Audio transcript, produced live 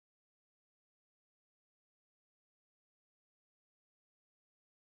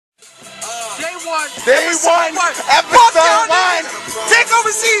Day one. Episode 1.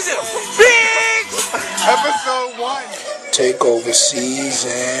 Takeover season. Bitch. Episode 1. Takeover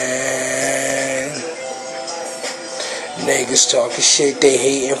season. Niggas talking shit, they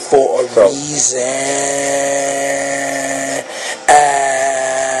hating for a reason.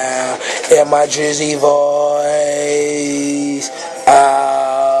 In my Drizzy voice.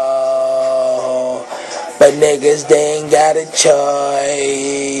 But niggas, they ain't got a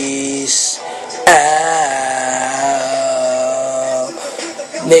choice.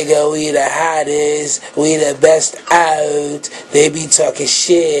 Nigga, we the hottest, we the best out. They be talking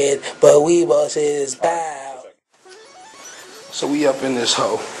shit, but we both say it's bow. So we up in this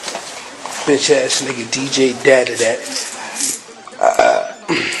hoe. Bitch ass nigga DJ Dada that.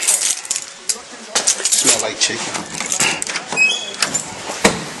 Smell like chicken.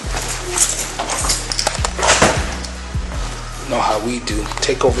 Know how we do.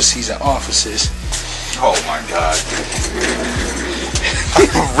 Takeover season offices. Oh my god.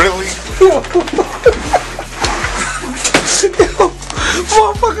 Really?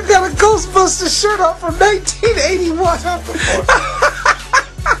 Motherfucker got a Ghostbusters shirt on from 1981.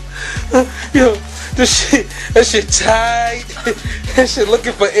 Yo, that shit tight. That shit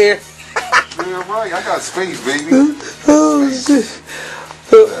looking for air. Yeah, right. I got space, baby. Oh shit.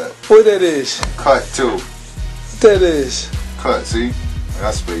 What that is? Cut too. That is. Cut. See, I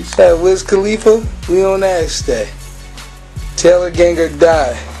got space. That Wiz Khalifa. We don't ask that. Taylor Ganger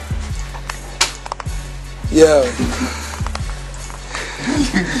die. Yo.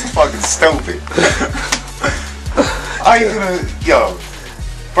 You fucking stupid. I ain't gonna. Yo.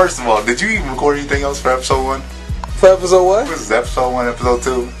 First of all, did you even record anything else for episode 1? For episode what? This is episode 1, episode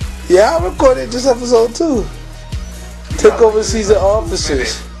 2. Yeah, I recorded just episode 2. Takeover season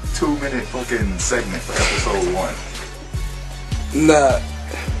officers. 2-minute fucking segment for episode 1. Nah.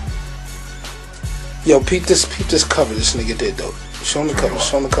 Yo, peep this cover this nigga did though. Show him the cover.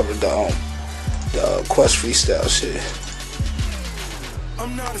 Show him the cover. The Quest freestyle shit.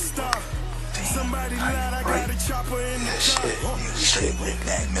 I'm not a star. Somebody lied, I got a chopper in the Shit. Shit with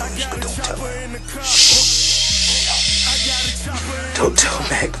Mac Millers, but don't tell him. Don't tell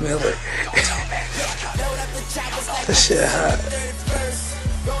Mac Miller. That shit hot.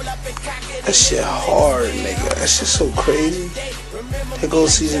 That shit hard, nigga. That shit so crazy.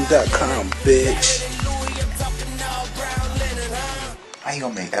 TakeOverSeason.com, bitch. I ain't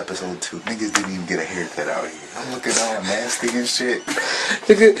gonna make episode 2. Niggas didn't even get a haircut out here. I'm looking all nasty and shit.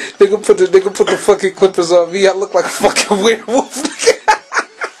 Nigga put the fucking clippers on me. I look like a fucking werewolf.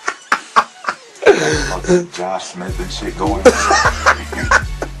 Fucking Josh Smith and shit going on.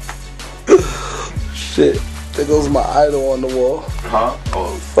 Shit. There goes my idol on the wall. Huh?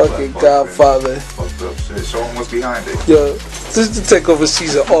 Oh, fucking Godfather. Fucked up shit. Show him what's behind it. Yo, this is the Takeover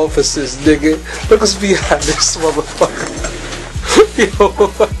season offices, nigga. Look what's behind this motherfucker.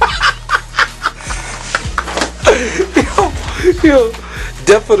 Yo,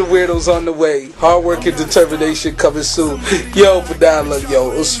 death for the weirdos on the way. Hard work and determination coming soon. Yo, but now look,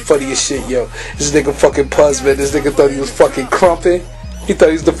 yo, it was funny as shit, yo. This nigga fucking Puzz, man. This nigga thought he was fucking crumping. He thought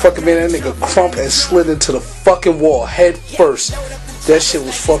he was the fucking man. That nigga crump and slid into the fucking wall head first. That shit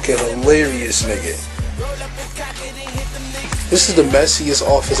was fucking hilarious, nigga. This is the messiest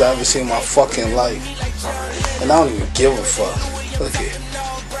office I've ever seen in my fucking life. And I don't even give a fuck. Look at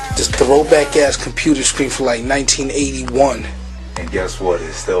this throwback ass computer screen from like 1981. And guess what?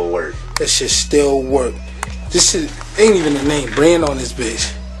 It still works. That shit still work. This shit ain't even a name brand on this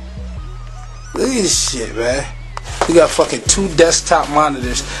bitch. Look at this shit, man. We got fucking 2 desktop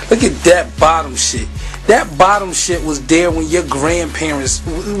monitors. Look at that bottom shit. That bottom shit was there when your grandparents,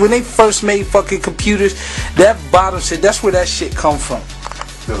 when they first made fucking computers. That bottom shit, that's where that shit come from.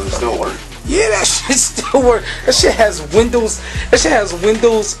 Does it still work? Yeah, that shit still work. That shit has Windows. That shit has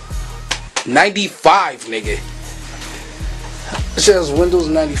Windows 95, nigga. That shit has Windows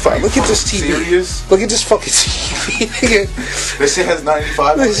 95. Look at this TV. Serious? Look at this fucking TV, nigga. This shit has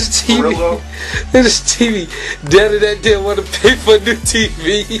 95. Look at this TV. Look at this TV. Daddy that didn't want to pay for a new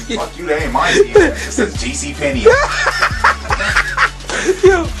TV. Fuck you, that ain't my TV. This is GC Penny.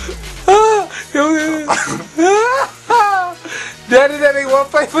 Daddy that ain't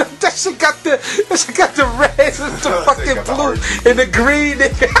want to pay for that shit got the red and the fucking blue and the green.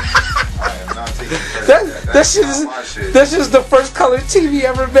 That's just the first color TV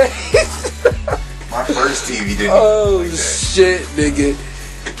ever made. My first TV didn't. Oh like that. shit, nigga.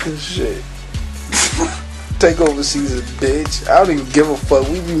 Shit. Takeover season, bitch. I don't even give a fuck.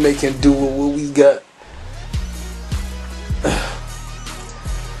 We be making do with what we got.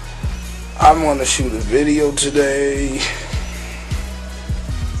 I'm gonna shoot a video today.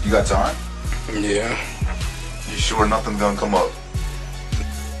 You got time? Yeah. You sure nothing's gonna come up?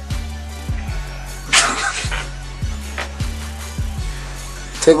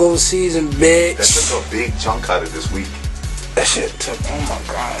 Took over season, bitch. That took a big chunk out of this week. That shit took, oh my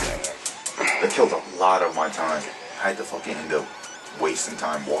god, man. That killed a lot of my time. I had to fucking end up wasting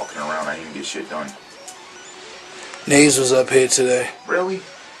time walking around. I didn't even get shit done. Naze was up here today. Really?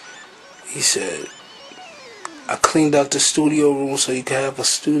 He said, I cleaned out the studio room so you can have a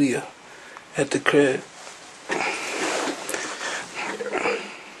studio at the crib.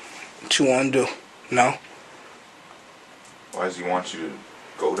 What you want to do? No? Why does he want you to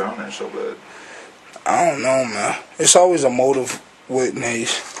go down there so bad? I don't know, man. It's always a motive with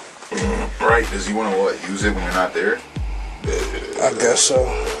Naze. Right, does he want to what? Use it when you're not there? I guess so.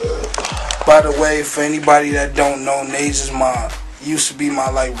 By the way, for anybody that don't know, Naze is used to be my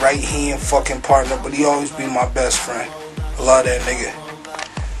like right hand fucking partner, but he always be my best friend. I love that nigga.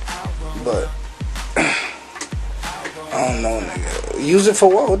 But I don't know, nigga. Use it for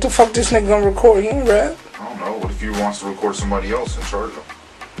what? What the fuck this nigga gonna record? He ain't rap. I don't know. What if he wants to record somebody else and charge him?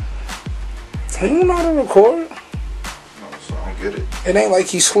 He don't know how to record. No, so I don't get it. It ain't like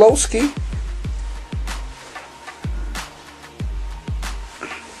he's slow ski.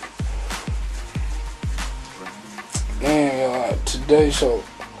 Man, today, so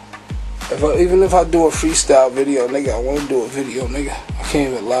even if I do a freestyle video, nigga, I want to do a video, nigga. I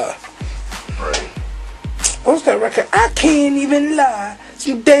can't even lie. Right. What's that record? I can't even lie.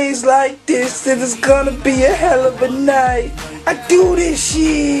 Some days like this, it is gonna be a hell of a night. I do this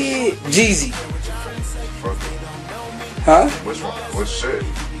shit. Jeezy. Huh? Which one? Which shit?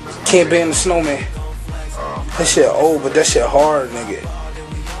 Can't ban the snowman. That shit old, but that shit hard, nigga.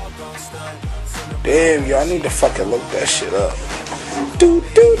 Damn, yo, I need to fucking look that shit up.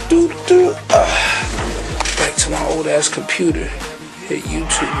 Back to my old ass computer. Hit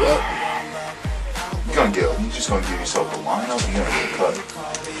YouTube up. You just gonna give yourself a lineup and you're gonna get cut.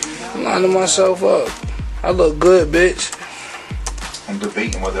 I'm lining myself up. I look good, bitch. I'm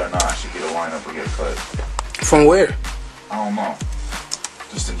debating whether or not I should get a lineup or get cut. From where? I don't know.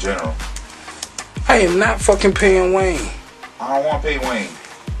 Just in general. I am not fucking paying Wayne. I don't want to pay Wayne.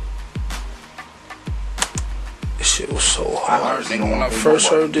 This shit was so hard, nigga. When I first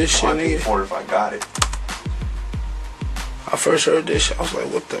heard this shit, I'd pay nigga. for it if I got it. I first heard this shit, I was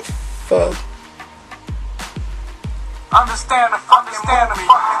like, what the fuck? Understand the fucking movie.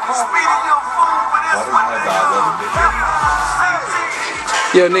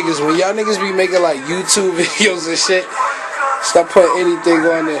 Yo, niggas, when y'all niggas be making like YouTube videos and shit, stop putting anything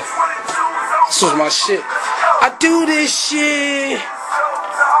on there. This was my shit. I do this shit.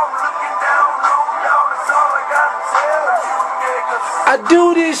 I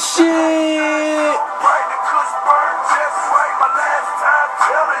do this shit.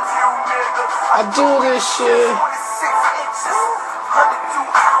 I do this shit.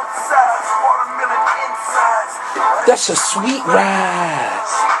 That's a sweet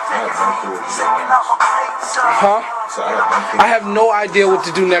rise. Huh? I have no idea what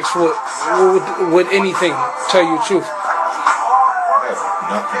to do next with anything, tell you the truth.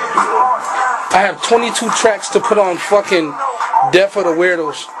 I have 22 tracks to put on fucking Death of the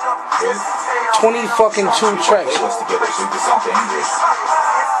Weirdos. 20 fucking 2 tracks.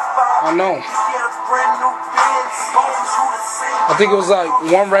 I know. I think it was like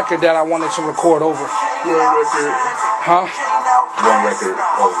one record that I wanted to record over. Huh? One record.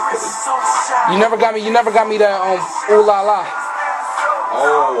 You never got me that Ooh La La.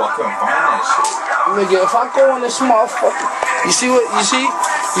 Oh, I couldn't find that shit. Nigga, if I go on this motherfucker, you see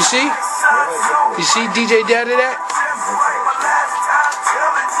DJ Daddy that?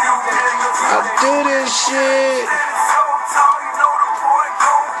 I do this shit.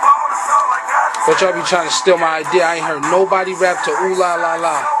 But y'all be trying to steal my idea. I ain't heard nobody rap to Ooh La La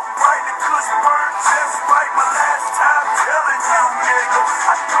La.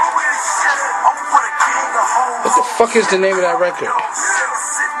 What the fuck is the name of that record?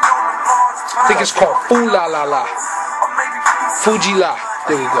 I think it's called Foo La La La. Fuji La.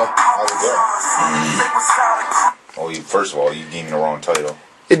 There we go. Oh, first of all, you gave me the wrong title.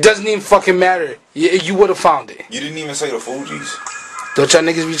 It doesn't even fucking matter. You would have found it. You didn't even say the Fugees. Don't y'all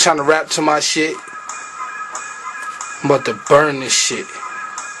niggas be trying to rap to my shit? I'm about to burn this shit.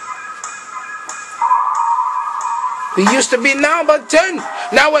 We used to be number 10.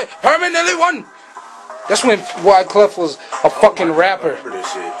 Now we're permanently 1. That's when Wyclef was a fucking rapper.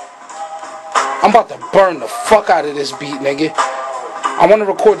 I'm about to burn the fuck out of this beat, nigga. I want to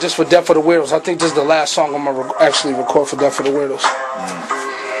record just for Death of the Weirdos. I think this is the last song I'm going to actually record for Death of the Weirdos.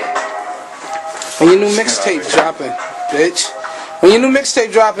 When your new mixtape dropping, bitch. When your new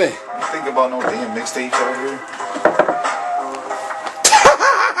mixtape dropping. think about no damn mixtapes out here.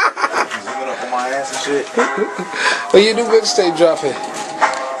 Zooming up on my ass and shit. When your new mixtape dropping? I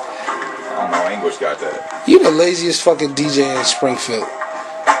don't know, English got that. You the laziest fucking DJ in Springfield.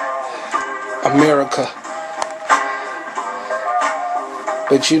 America.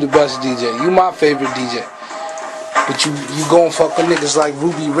 But you the best DJ. You my favorite DJ. But you gon' fuck with niggas like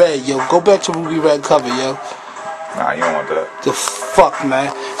Ruby Red, yo. Go back to Ruby Red cover, yo. Nah, you don't want that. The fuck,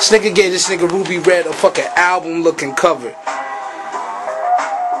 man. This nigga gave this nigga Ruby Red a fucking album looking cover.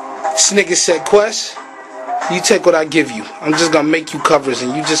 This nigga said, Quest, you take what I give you. I'm just gonna make you covers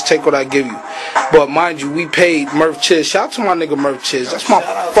and you just take what I give you. But mind you, we paid Murph Chiz. Shout out to my nigga Murph Chiz. That's my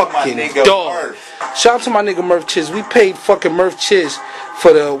fucking dog. Shout out to my nigga Murph Chiz. We paid fucking Murph Chiz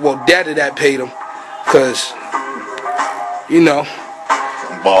for the, well, daddy that paid him. Cause, you know.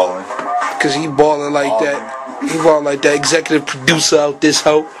 I'm balling. Cause he balling like that. He balling like that. Executive producer out this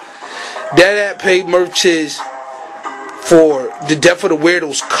hoe. That paid Murph Chiz for the Death of the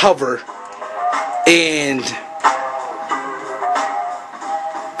Weirdos cover. And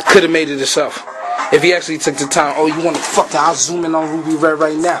could have made it himself. If he actually took the time. Oh, you want to fuck that? I'll zoom in on Ruby Red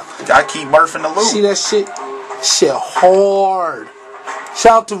right now. I keep Murph in the loop. See that shit? Shit hard.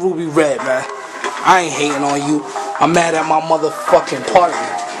 Shout out to Ruby Red, man. I ain't hating on you. I'm mad at my motherfucking partner.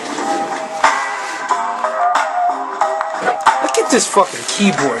 Look at this fucking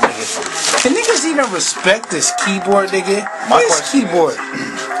keyboard, nigga. Can niggas even respect this keyboard, nigga? This keyboard.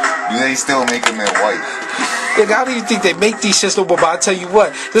 Do they still make them in white? Nigga, I don't even think they make these shits no more, but I tell you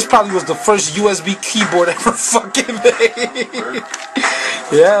what, this probably was the first USB keyboard ever fucking made.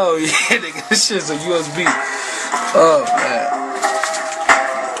 Hell yeah, nigga, this shit's a USB. Oh, man.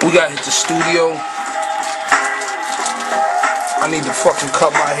 We gotta hit the studio. I need to fucking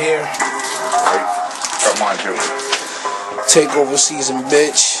cut my hair. Cut mine too. Take over season,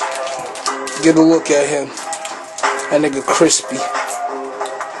 bitch. Get a look at him. That nigga crispy.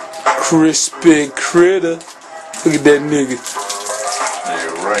 Crispy critter. Look at that nigga.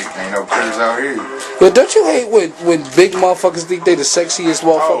 Yeah, right. Ain't no critters out here. But don't you hate when big motherfuckers think they the sexiest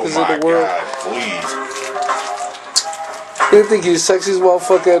motherfuckers in the world? God, please. They think he's the sexiest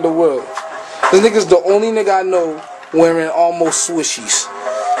motherfucker in the world. This nigga's the only nigga I know wearing almost swishies.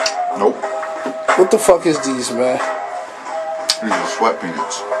 Nope. What the fuck is these, man? These are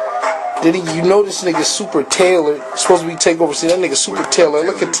sweatpants. Did he? You know this nigga super tailored. Supposed to be takeover. See that nigga super tailored.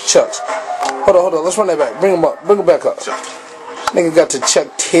 Look at the chucks. Hold on. Let's run that back. Bring him up. Bring him back up. Nigga got the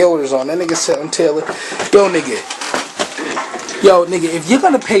Chuck Taylors on. That nigga said I'm Taylor. Yo, nigga, if you're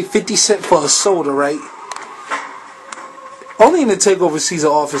gonna pay 50 cents for a soda, right? Only in the takeover season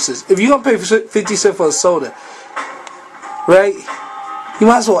offices. If you're gonna pay 50 cents for a soda, right? You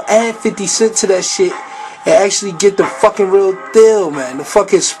might as well add 50 cents to that shit and actually get the fucking real deal, man. The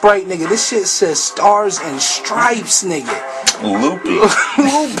fucking Sprite, nigga. This shit says Stars and Stripes, nigga. Loopy.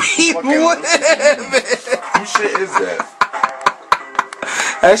 Loopy, what? Who shit is that?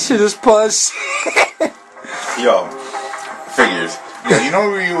 That shit is puss. Yo, figures. Yo, you know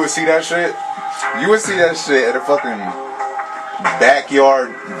where you would see that shit? You would see that shit at a fucking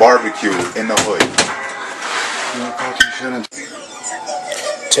backyard barbecue in the hood.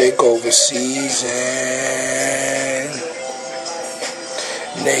 Takeover season.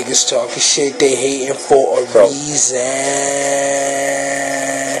 Niggas talking shit, they hating for a reason.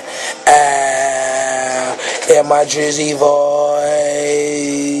 And my drizzy voice.